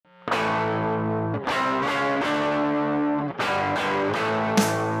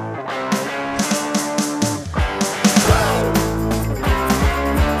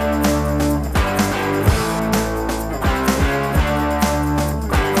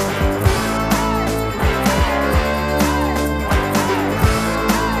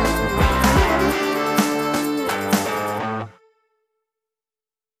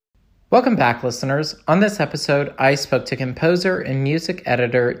Welcome back, listeners. On this episode, I spoke to composer and music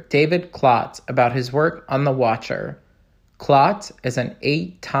editor David Klotz about his work on The Watcher. Klotz is an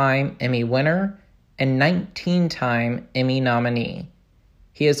 8-time Emmy winner and 19-time Emmy nominee.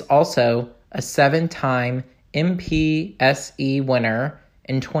 He is also a 7-time MPSE winner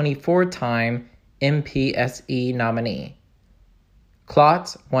and 24-time MPSE nominee.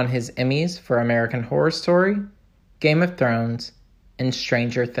 Klotz won his Emmys for American Horror Story, Game of Thrones, and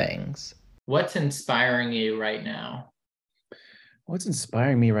Stranger Things. What's inspiring you right now? What's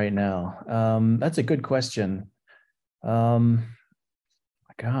inspiring me right now? That's a good question. Gosh,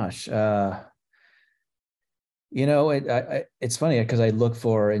 it's funny because I look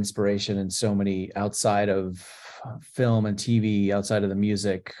for inspiration in so many outside of film and TV, outside of the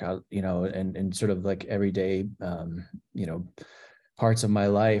music, and sort of like everyday, parts of my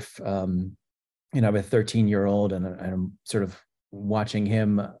life. I have a 13-year-old and I'm sort of watching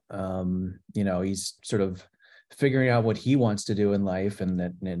him. He's sort of figuring out what he wants to do in life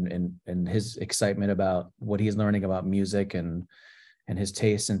and his excitement about what he's learning about music and his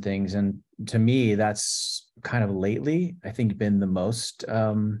tastes and things. And to me, that's kind of lately, I think, been the most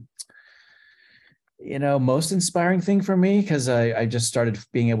most inspiring thing for me, because I just started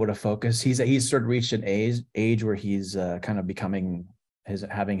being able to focus. He's sort of reached an age where he's kind of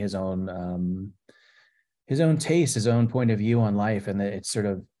having his own taste, his own point of view on life. And it's sort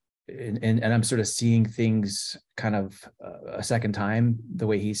of, and I'm sort of seeing things kind of a second time, the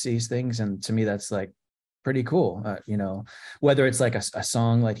way he sees things. And to me, that's like pretty cool. Whether it's like a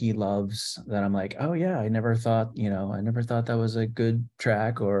song like he loves that I'm like, oh yeah, I never thought that was a good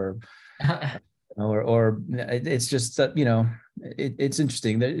track, or it's just that, it's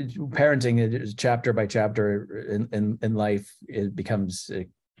interesting that parenting is chapter by chapter in life. It becomes,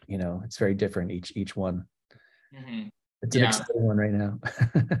 it's very different each one. Mm-hmm. It's an exciting one right now.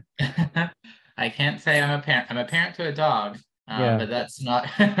 I can't say I'm a parent. I'm a parent to a dog, Yeah, but that's not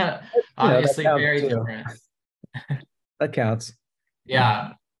that obviously counts very too. different. That counts.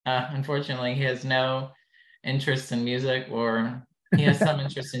 Yeah. Unfortunately, he has no interest in music, or he has some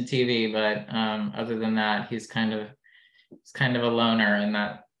interest in TV, but other than that, he's kind of a loner in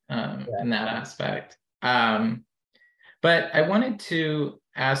that aspect. But I wanted to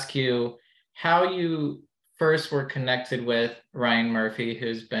ask you how you first were connected with Ryan Murphy,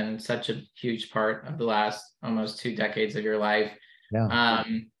 who's been such a huge part of the last almost 2 decades of your life. Yeah.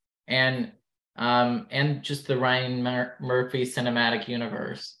 And just the Ryan Murphy cinematic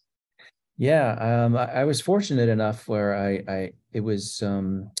universe. Yeah. I was fortunate enough where I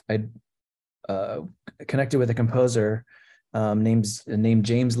connected with a composer named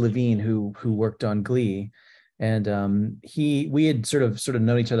James Levine, who worked on Glee. And we had sort of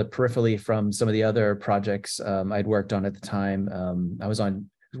known each other peripherally from some of the other projects I'd worked on at the time. I was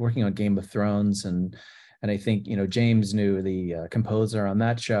working on Game of Thrones, and I think James knew the composer on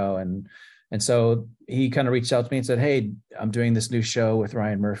that show, and so he kind of reached out to me and said, "Hey, I'm doing this new show with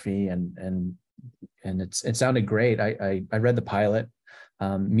Ryan Murphy, and it sounded great. I read the pilot.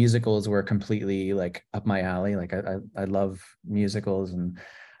 Musicals were completely like up my alley. Like I love musicals, and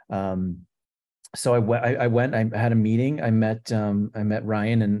so I went. I had a meeting. I met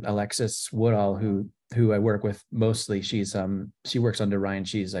Ryan and Alexis Woodall, who I work with mostly. She works under Ryan.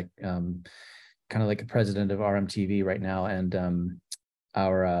 She's like kind of like the president of RMTV right now, and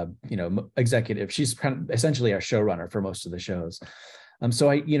our executive. She's kind of essentially our showrunner for most of the shows. So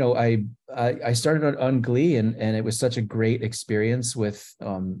I started on Glee, and it was such a great experience with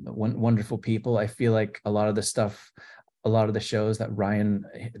wonderful people. I feel like a lot of the shows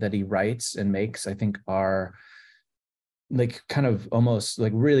that he writes and makes, I think, are like kind of almost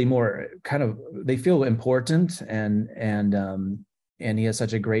like really more kind of, they feel important, and he has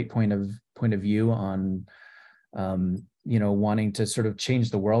such a great point of view on wanting to sort of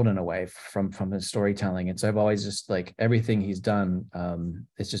change the world in a way from his storytelling. And so I've always just like everything he's done,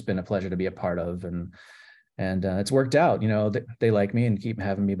 it's just been a pleasure to be a part of, and it's worked out. They like me and keep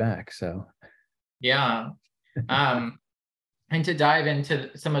having me back. So yeah. And to dive into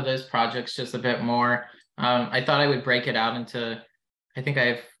some of those projects just a bit more, I thought I would break it out into, I think I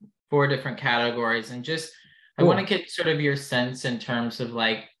have 4 different categories, and just I want to get sort of your sense in terms of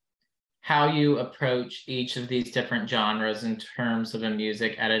like how you approach each of these different genres in terms of a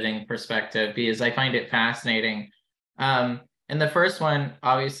music editing perspective, because I find it fascinating. And the first one,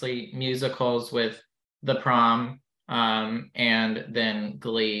 obviously, musicals with The Prom, and then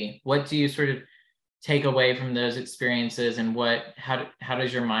Glee. What do you sort of take away from those experiences, and how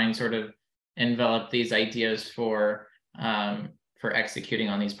does your mind sort of envelop these ideas for executing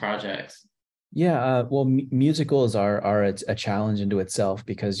on these projects? Yeah, well, musicals are a challenge into itself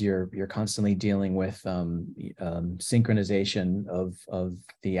because you're constantly dealing with synchronization of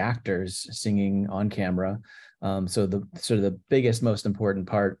the actors singing on camera. So the sort of the biggest, most important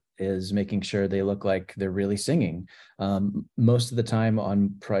part is making sure they look like they're really singing. Most of the time,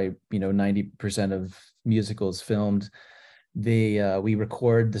 on probably 90% of musicals filmed, we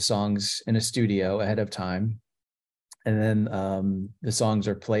record the songs in a studio ahead of time, and then the songs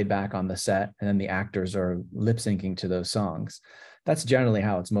are played back on the set, and then the actors are lip syncing to those songs. That's generally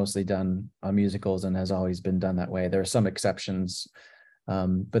how it's mostly done on musicals, and has always been done that way. There are some exceptions,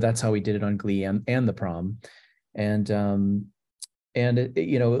 but that's how we did it on Glee and The Prom. And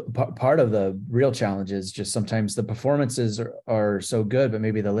part of the real challenge is just sometimes the performances are so good, but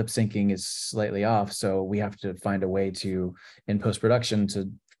maybe the lip syncing is slightly off. So we have to find a way to, in post production, to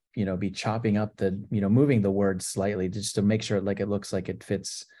be chopping up the moving the words slightly just to make sure like it looks like it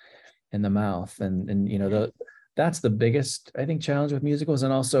fits in the mouth. And that's the biggest, I think, challenge with musicals.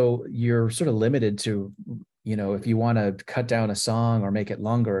 And also you're sort of limited to, if you want to cut down a song or make it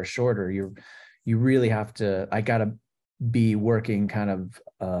longer or shorter, you really have to, I gotta be working kind of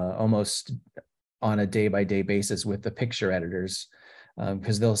almost on a day by day basis with the picture editors,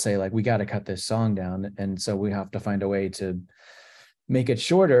 because they'll say like, we got to cut this song down, and so we have to find a way to make it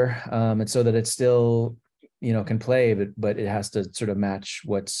shorter, and so that it still can play, but it has to sort of match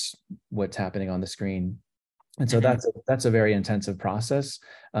what's happening on the screen. And so Mm-hmm. that's a very intensive process,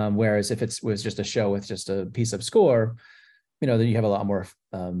 whereas if it was just a show with just a piece of score, then you have a lot more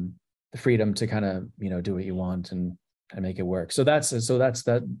freedom to kind of do what you want and make it work. So that's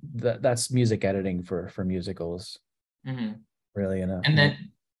music editing for musicals, Mm-hmm. really. And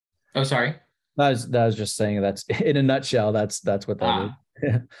then, oh, sorry. That was just saying, that's in a nutshell, that's what that Ah,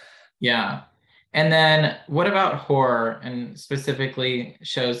 is. yeah. And then what about horror, and specifically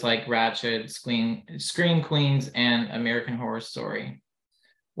shows like Ratched, Scream Queens, and American Horror Story?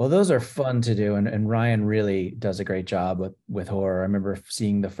 Well, those are fun to do, and Ryan really does a great job with horror. I remember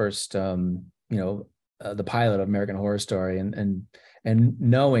seeing the first the pilot of American Horror Story, and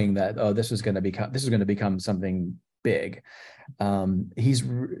knowing that, oh, this was going to become something big. He's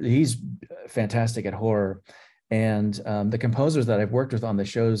fantastic at horror, and the composers that I've worked with on the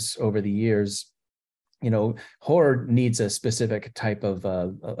shows over the years, horror needs a specific type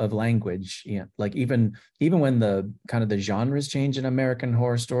of language. Like even when the kind of the genres change in American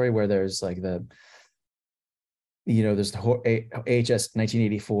Horror Story, where there's like there's the AHS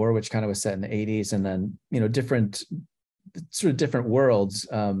 1984, which kind of was set in the 80s, and then different sort of different worlds.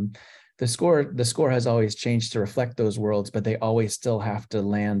 The score has always changed to reflect those worlds, but they always still have to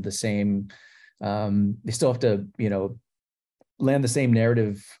land the same. They still have to land the same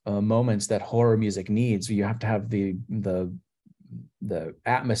narrative moments that horror music needs. You have to have the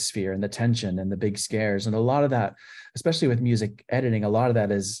atmosphere and the tension and the big scares, and a lot of that, especially with music editing, a lot of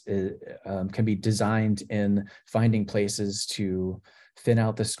that is can be designed in finding places to thin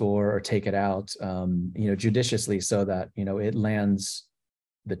out the score or take it out judiciously, so that it lands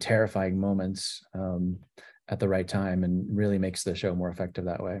the terrifying moments at the right time, and really makes the show more effective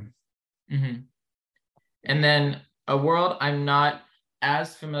that way. Mm-hmm. And then a world I'm not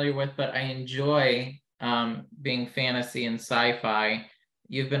as familiar with, but I enjoy being fantasy and sci-fi.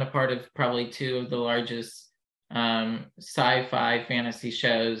 You've been a part of probably two of the largest sci-fi fantasy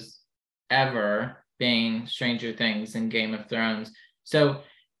shows ever, being Stranger Things and Game of Thrones. So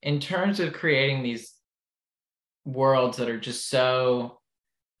in terms of creating these worlds that are just so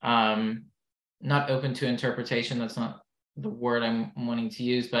not open to interpretation, that's not the word I'm wanting to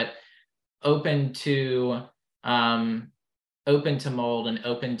use, but open to open to mold and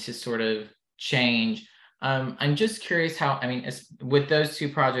open to sort of change. I'm just curious how, I mean, with those two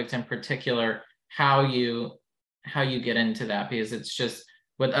projects in particular, how you get into that, because it's just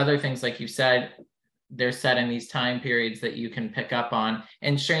with other things, like you said, they're set in these time periods that you can pick up on,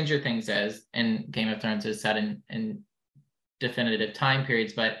 and Stranger Things is, and Game of Thrones is set in definitive time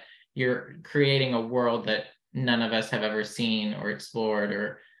periods, but you're creating a world that none of us have ever seen or explored,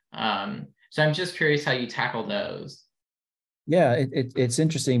 or so I'm just curious how you tackle those. Yeah, it's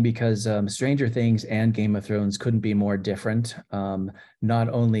interesting because Stranger Things and Game of Thrones couldn't be more different. Not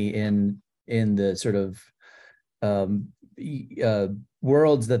only in the sort of um,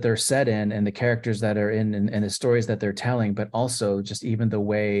 worlds that they're set in, and the characters that are in, and the stories that they're telling, but also just even the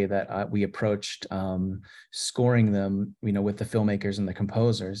way that we approached scoring them, with the filmmakers and the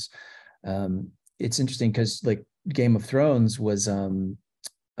composers. It's interesting because like Game of Thrones was,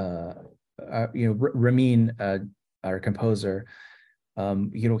 Ramin, our composer,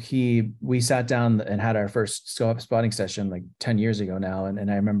 we sat down and had our first spotting session like 10 years ago now. And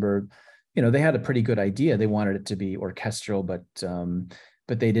I remember you know, they had a pretty good idea. They wanted it to be orchestral, but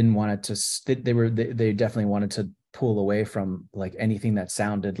they didn't want it to. They definitely wanted to pull away from like anything that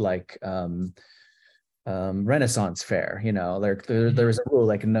sounded like Renaissance fair. You know, there was a rule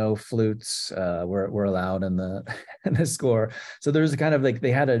like no flutes were allowed in the in the score. So there was kind of like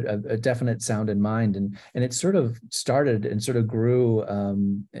they had a definite sound in mind, and it sort of started and sort of grew.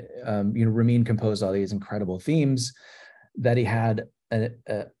 You know, Ramin composed all these incredible themes that he had a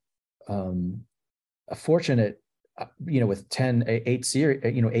fortunate, you know, with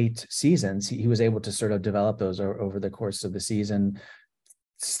 8 seasons, he was able to sort of develop those over the course of the season.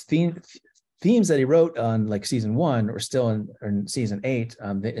 Themes that he wrote on like season 1 are still in season 8,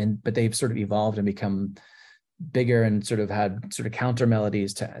 but they've sort of evolved and become bigger and sort of had sort of counter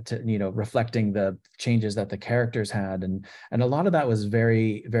melodies to you know, reflecting the changes that the characters had, and a lot of that was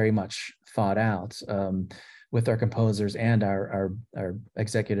very, very much thought out. With our composers and our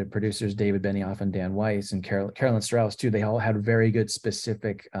executive producers, David Benioff and Dan Weiss and Carolyn Strauss too. They all had very good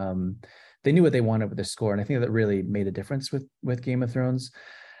specific, they knew what they wanted with the score. And I think that really made a difference with Game of Thrones.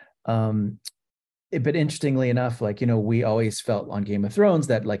 But interestingly enough, like, you know, we always felt on Game of Thrones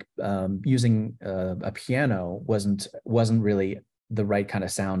that like using a piano wasn't really the right kind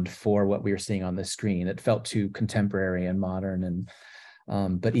of sound for what we were seeing on the screen. It felt too contemporary and modern. And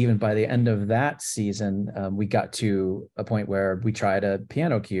but even by the end of that season, we got to a point where we tried a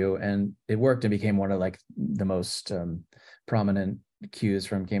piano cue and it worked and became one of like the most prominent cues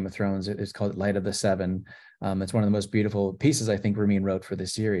from Game of Thrones. It's called Light of the Seven. It's one of the most beautiful pieces I think Ramin wrote for the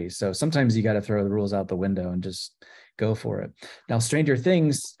series. So sometimes you got to throw the rules out the window and just go for it. Now, Stranger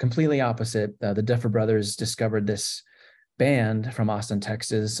Things, completely opposite. The Duffer Brothers discovered this band from Austin,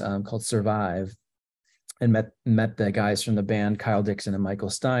 Texas, called Survive, and met the guys from the band, Kyle Dixon and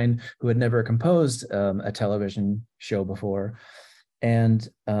Michael Stein, who had never composed a television show before. And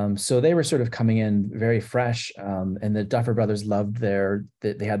so they were sort of coming in very fresh, and the Duffer Brothers loved they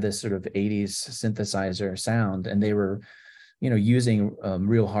had this sort of 80s synthesizer sound, and they were, you know, using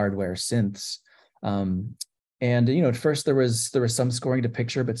real hardware synths. And, you know, at first there was some scoring to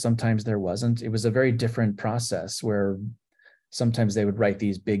picture, but sometimes there wasn't. It was a very different process where sometimes they would write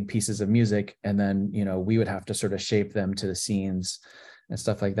these big pieces of music, and then, you know, we would have to sort of shape them to the scenes and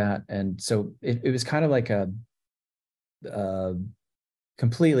stuff like that. And so it was kind of like a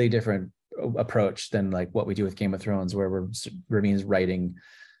completely different approach than like what we do with Game of Thrones, where Ramin's writing,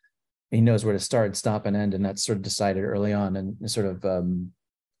 he knows where to start, stop, and end, and that's sort of decided early on. And sort of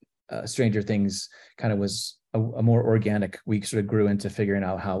Stranger Things kind of was a more organic. We sort of grew into figuring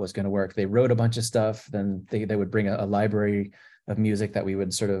out how it was going to work. They wrote a bunch of stuff, then they would bring a library of music that we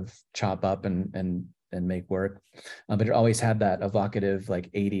would sort of chop up and make work. But it always had that evocative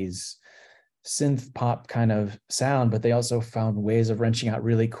like 80s synth pop kind of sound, but they also found ways of wrenching out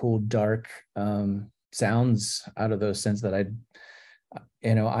really cool dark sounds out of those synths that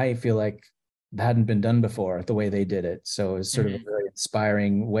I feel like hadn't been done before the way they did it. So it was sort of a very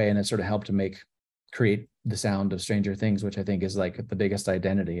inspiring way, and it sort of helped to create the sound of Stranger Things, which I think is like the biggest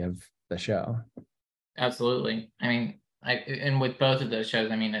identity of the show. Absolutely. I mean, and with both of those shows,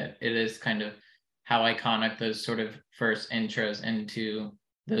 I mean, it is kind of how iconic those sort of first intros into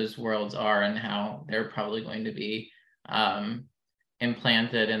those worlds are, and how they're probably going to be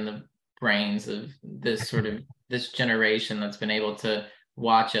implanted in the brains of this sort of this generation that's been able to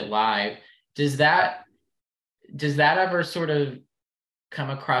watch it live. Does that ever sort of come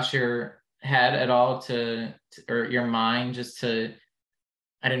across your head at all or your mind, just to,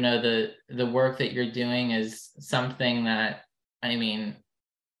 I don't know, the work that you're doing is something that, I mean,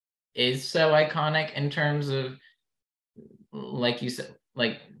 is so iconic in terms of, like you said,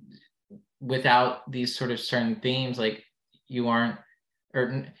 like without these sort of certain themes, like you won't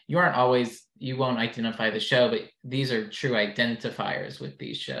identify the show, but these are true identifiers with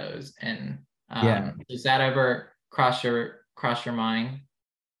these shows. And does that ever cross your mind?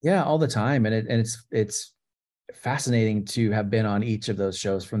 Yeah, all the time. And it's fascinating to have been on each of those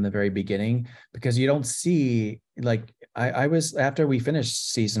shows from the very beginning, because you don't see, like, I was, after we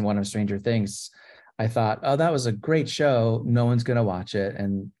finished season 1 of Stranger Things, I thought, oh, that was a great show. No one's going to watch it.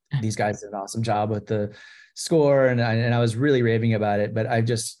 And these guys did an awesome job with the score. And I was really raving about it, but I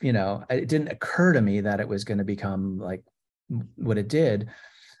just, you know, it didn't occur to me that it was going to become like what it did.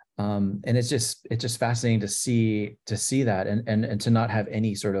 And it's just fascinating to see that and to not have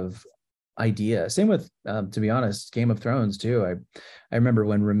any sort of idea. Same with, to be honest, Game of Thrones too. I remember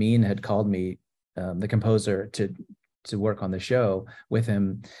when Ramin had called me, the composer, to work on the show with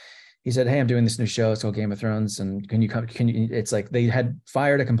him. he said, "Hey, I'm doing this new show. It's called Game of Thrones, and can you come? Can you?" It's like they had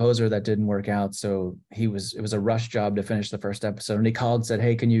fired a composer that didn't work out, so it was a rush job to finish the first episode. And he called and said,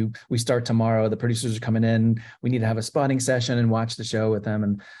 "Hey, can you? We start tomorrow. The producers are coming in. We need to have a spotting session and watch the show with them."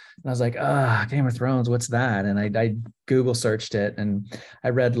 And I was like, Game of Thrones, what's that? And I Google searched it, and I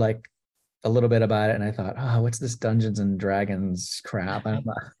read like a little bit about it, and I thought, what's this Dungeons and Dragons crap? I'm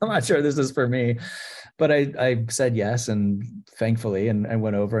not sure this is for me. But I said yes, and thankfully, and I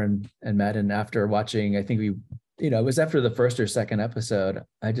went over and met. And after watching, I think it was after the first or second episode,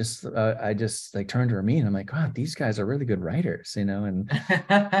 I just like turned to Ramin. I'm like, God, these guys are really good writers, and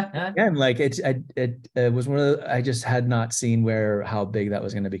yeah, I'm like, it was one of I just had not seen how big that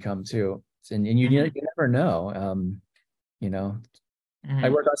was going to become too. And you never know. I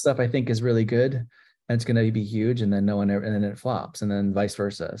work on stuff I think is really good, and it's going to be huge, and then no one ever, and then it flops, and then vice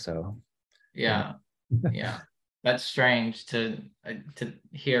versa. So yeah. That's strange to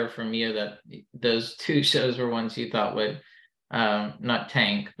hear from you that those two shows were ones you thought would not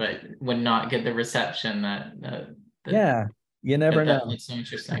tank, but would not get the reception that yeah, you never know. That's so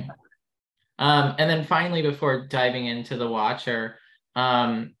interesting. And then finally, before diving into The Watcher,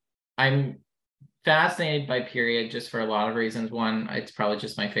 I'm fascinated by period just for a lot of reasons. One, it's probably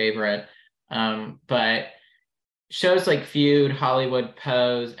just my favorite, but shows like Feud, Hollywood,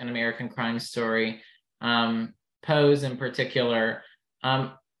 Pose, and American Crime Story, Pose in particular,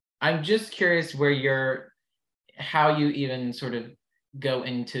 I'm just curious how you even sort of go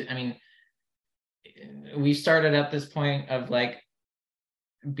into, I mean, we started at this point of like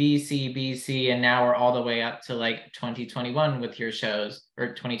BC, and now we're all the way up to like 2021 with your shows,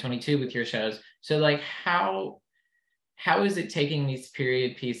 or 2022 with your shows. So like, how is it taking these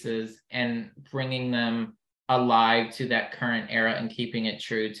period pieces and bringing them alive to that current era and keeping it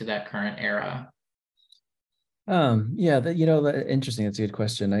true to that current era? Yeah, interesting. That's a good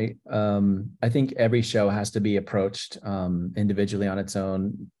question. I think every show has to be approached individually on its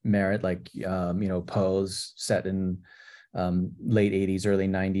own merit. Like Pose, set in late 80s, early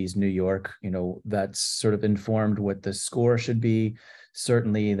 90s New York, that's sort of informed what the score should be.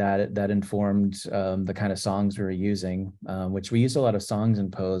 Certainly that informed the kind of songs we were using, which we used a lot of songs in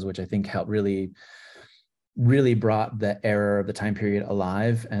Pose, which I think helped really brought the era of the time period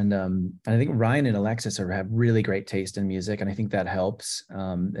alive. And I think Ryan and Alexis have really great taste in music, and I think that helps.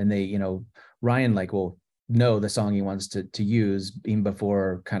 And they, Ryan will know the song he wants to use even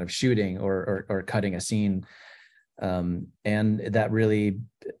before kind of shooting or cutting a scene. And that really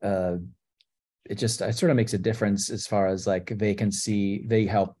it sort of makes a difference as far as like they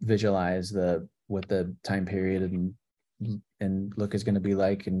help visualize what the time period and look is going to be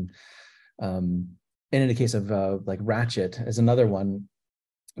like. And in the case of like Ratchet is another one,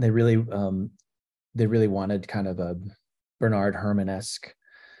 they really wanted kind of a Bernard Herrmann-esque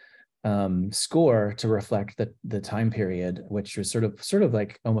score to reflect the time period, which was sort of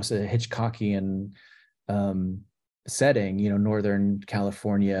like almost a Hitchcockian setting, Northern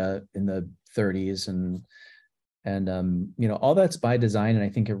California in the 30s, and all that's by design. And I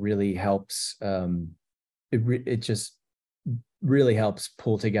think it really helps. It just really helps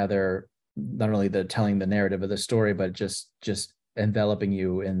pull together not only telling the narrative of the story, but just enveloping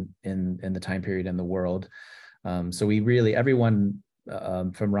you in the time period and the world. So we really, everyone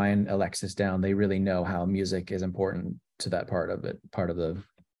from Ryan, Alexis down, they really know how music is important to that part of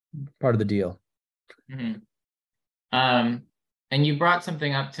the deal. Mm-hmm. And you brought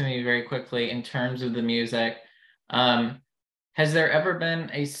something up to me very quickly in terms of the music. Has there ever been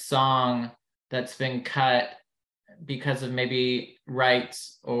a song that's been cut because of maybe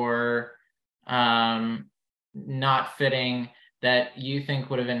rights or not fitting that you think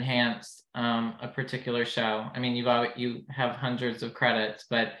would have enhanced a particular show? I mean, you have hundreds of credits,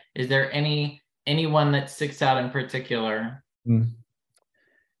 but is there anyone that sticks out in particular? There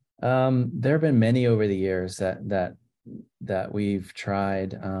have been many over the years that we've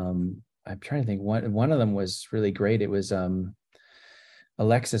tried. I'm trying to think. One of them was really great. It was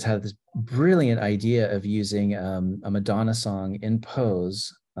Alexis had this brilliant idea of using a Madonna song in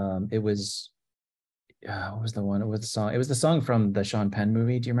Pose. It was what was the one? It was the song. It was the song from the Sean Penn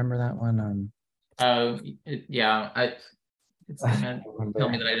movie. Do you remember that one? Yeah. It's gonna tell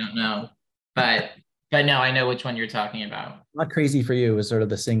me that I don't know, but no, I know which one you're talking about. Not Crazy for You was sort of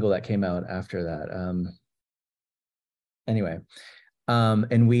the single that came out after that. Anyway,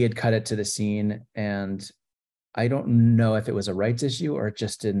 and we had cut it to the scene, and I don't know if it was a rights issue or it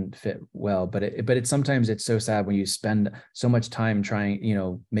just didn't fit well, but it's sometimes it's so sad when you spend so much time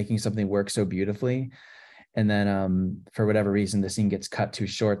trying, making something work so beautifully, and then for whatever reason the scene gets cut too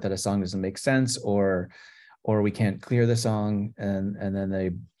short that a song doesn't make sense, or we can't clear the song, and then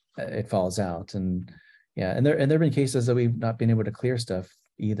it falls out. And yeah, and there have been cases that we've not been able to clear stuff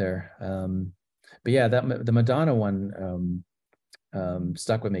either. But yeah, the Madonna one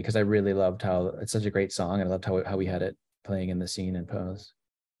stuck with me because I really loved how it's such a great song, and I loved how we had it playing in the scene in Pose.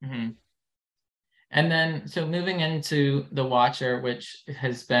 Mm-hmm. And then, so moving into The Watcher, which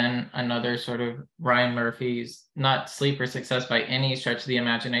has been another sort of Ryan Murphy's, not sleeper success by any stretch of the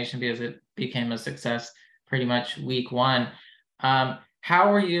imagination, because it became a success pretty much week one.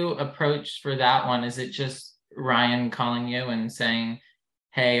 How were you approached for that one? Is it just Ryan calling you and saying,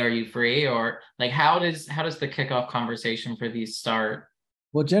 "Hey, are you free?" Or like, how does the kickoff conversation for these start?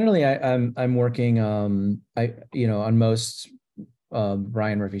 Well, generally, I'm working on most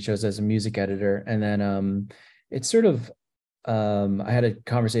Ryan Murphy shows as a music editor, and then it's sort of I had a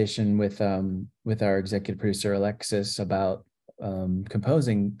conversation with our executive producer Alexis about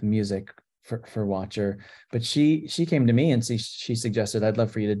composing the music for Watcher, but she came to me and she suggested, I'd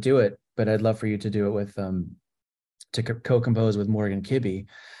love for you to do it, but I'd love for you to do it with to co-compose with Morgan Kibbe.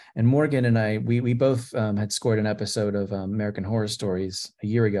 And Morgan and I, we both had scored an episode of American Horror Stories a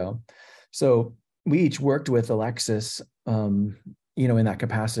year ago, so we each worked with Alexis, in that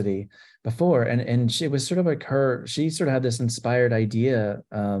capacity before, and she was sort of like she sort of had this inspired idea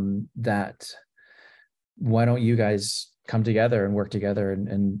that why don't you guys come together and work together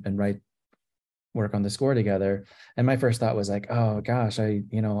and work on the score together. And my first thought was like, oh gosh, I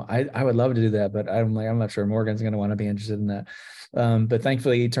would love to do that, but I'm not sure Morgan's going to want to be interested in that. But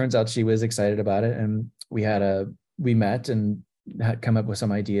thankfully, it turns out she was excited about it, and we met and had come up with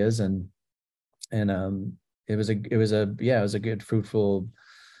some ideas, and it was a good, fruitful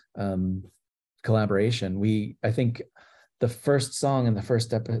collaboration. I think the first song in the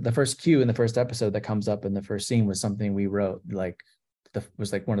first cue in the first episode that comes up in the first scene was something we wrote,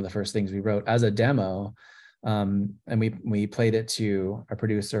 was one of the first things we wrote as a demo. And we played it to our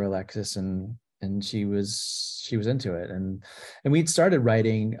producer Alexis, and she was into it. And we'd started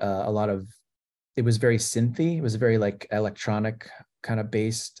writing a lot of, it was very synthy. It was very like electronic kind of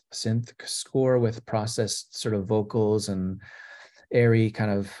based synth score with processed sort of vocals and airy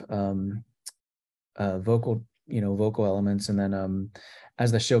kind of vocal elements. And then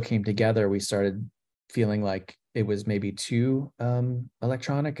as the show came together, we started feeling like it was maybe too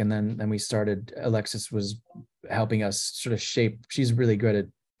electronic. And then Alexis was helping us sort of shape. She's really good at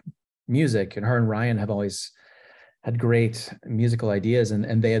music, and her and Ryan have always had great musical ideas,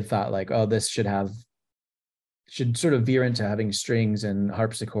 and they had thought like, oh, this should sort of veer into having strings and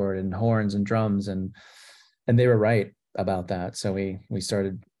harpsichord and horns and drums, and they were right about that. So we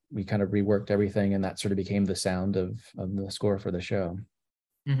kind of reworked everything, and that sort of became the sound of the score for the show.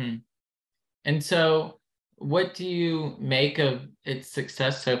 Mm-hmm. And so what do you make of its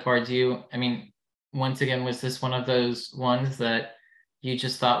success so far? Once again, was this one of those ones that you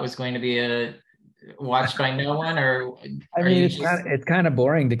just thought was going to be watched by no one, or it's kind of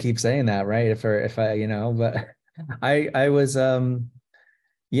boring to keep saying that, right? If I but I was I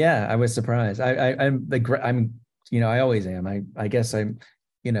was surprised. I always am. I guess I'm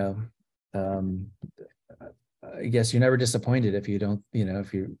I guess you're never disappointed if you don't,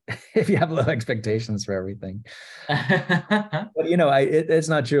 if you have low expectations for everything. But it's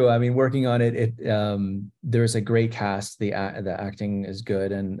not true. I mean, working on it, there's a great cast. The acting is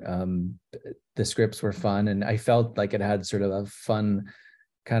good, and the scripts were fun, and I felt like it had sort of a fun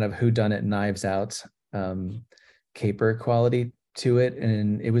kind of whodunit, Knives Out caper quality to it,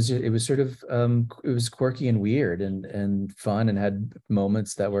 and it was sort of it was quirky and weird and fun, and had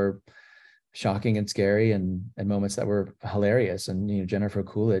moments that were shocking and scary, and moments that were hilarious. And Jennifer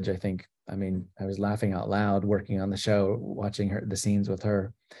Coolidge, I was laughing out loud working on the show, watching the scenes with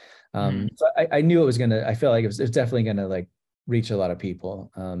her. So I knew it was gonna. I feel like it was definitely gonna like reach a lot of people.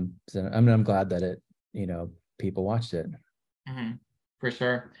 So I'm glad that it people watched it. Mm-hmm. For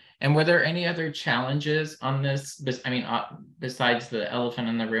sure. And were there any other challenges on this? Besides the elephant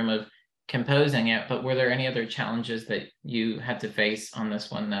in the room of composing it, but were there any other challenges that you had to face on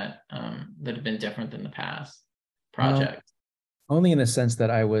this one that have been different than the past project? Only in the sense that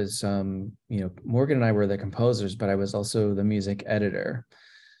I was, Morgan and I were the composers, but I was also the music editor.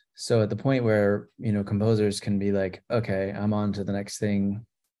 So at the point where, composers can be like, okay, I'm on to the next thing,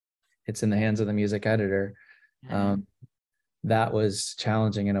 it's in the hands of the music editor. Mm-hmm. That was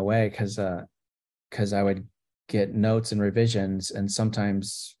challenging in a way because I would get notes and revisions, and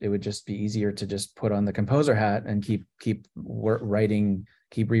sometimes it would just be easier to just put on the composer hat and keep rewriting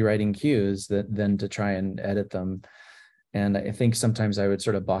cues than to try and edit them. And I think sometimes I would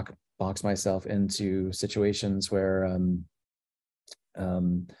sort of box myself into situations where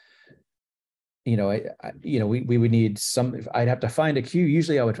we would need some. I'd have to find a cue.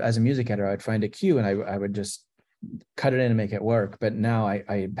 Usually, I would, as a music editor, I would find a cue and I would just cut it in and make it work. But now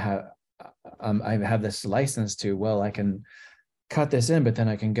I have this license to, well, I can cut this in, but then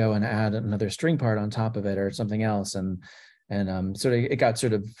I can go and add another string part on top of it or something else. And sort of it got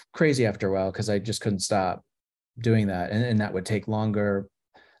sort of crazy after a while because I just couldn't stop doing that, and that would take longer.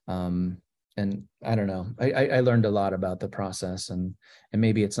 And I don't know. I learned a lot about the process, and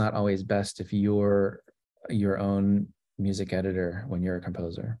maybe it's not always best if you're your own music editor when you're a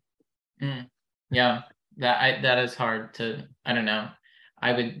composer. Yeah, that is hard to. I don't know.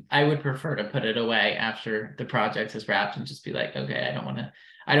 I would prefer to put it away after the project is wrapped and just be like, okay, I don't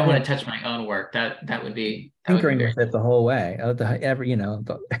want to touch my own work. That would be tinkering very with it the whole way,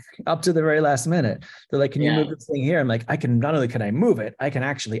 up to the very last minute. They're like, can you move this thing here? I'm like, not only can I move it, I can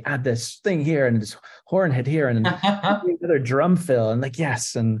actually add this thing here and this horn hit here and another drum fill. And like,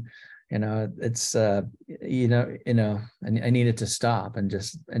 yes. And it's and I needed to stop and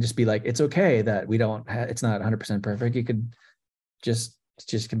just be like, it's okay that it's not 100% perfect. You could just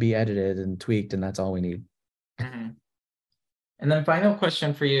can be edited and tweaked, and that's all we need. Mm-hmm. And then final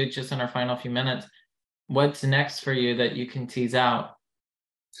question for you, just in our final few minutes, what's next for you that you can tease out?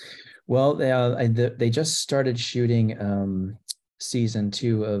 Well, they just started shooting season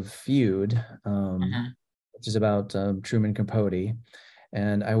 2 of Feud, which is about Truman Capote,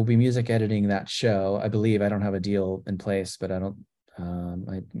 and I will be music editing that show. I believe I don't have a deal in place, but I don't.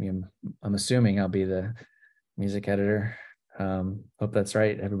 I'm assuming I'll be the music editor. Hope that's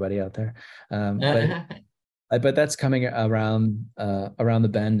right, everybody out there. But that's coming around the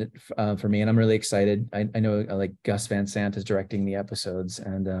bend for me, and I'm really excited. I know like Gus Van Sant is directing the episodes,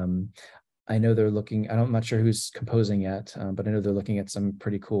 and I know they're looking. I'm not sure who's composing yet, but I know they're looking at some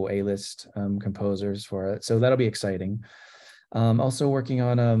pretty cool A-list composers for it. So that'll be exciting. Also working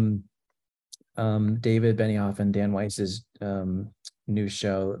on David Benioff and Dan Weiss's new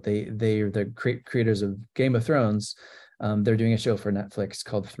show. They're the creators of Game of Thrones. They're doing a show for Netflix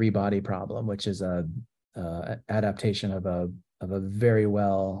called Three Body Problem, which is a adaptation of a very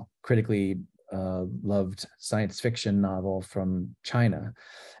well critically loved science fiction novel from China,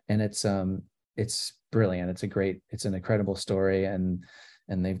 and it's brilliant. It's an incredible story, and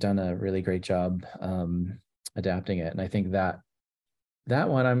they've done a really great job adapting it. And I think that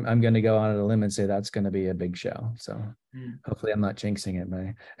one I'm going to go on a limb and say that's going to be a big show. So hopefully I'm not jinxing it,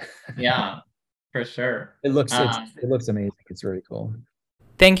 but yeah. For sure. It looks amazing. It's really cool.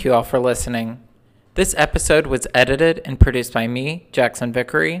 Thank you all for listening. This episode was edited and produced by me, Jackson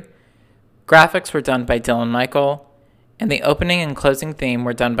Vickery. Graphics were done by Dylan Michael, and the opening and closing theme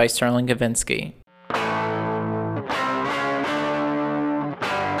were done by Sterling Gavinsky.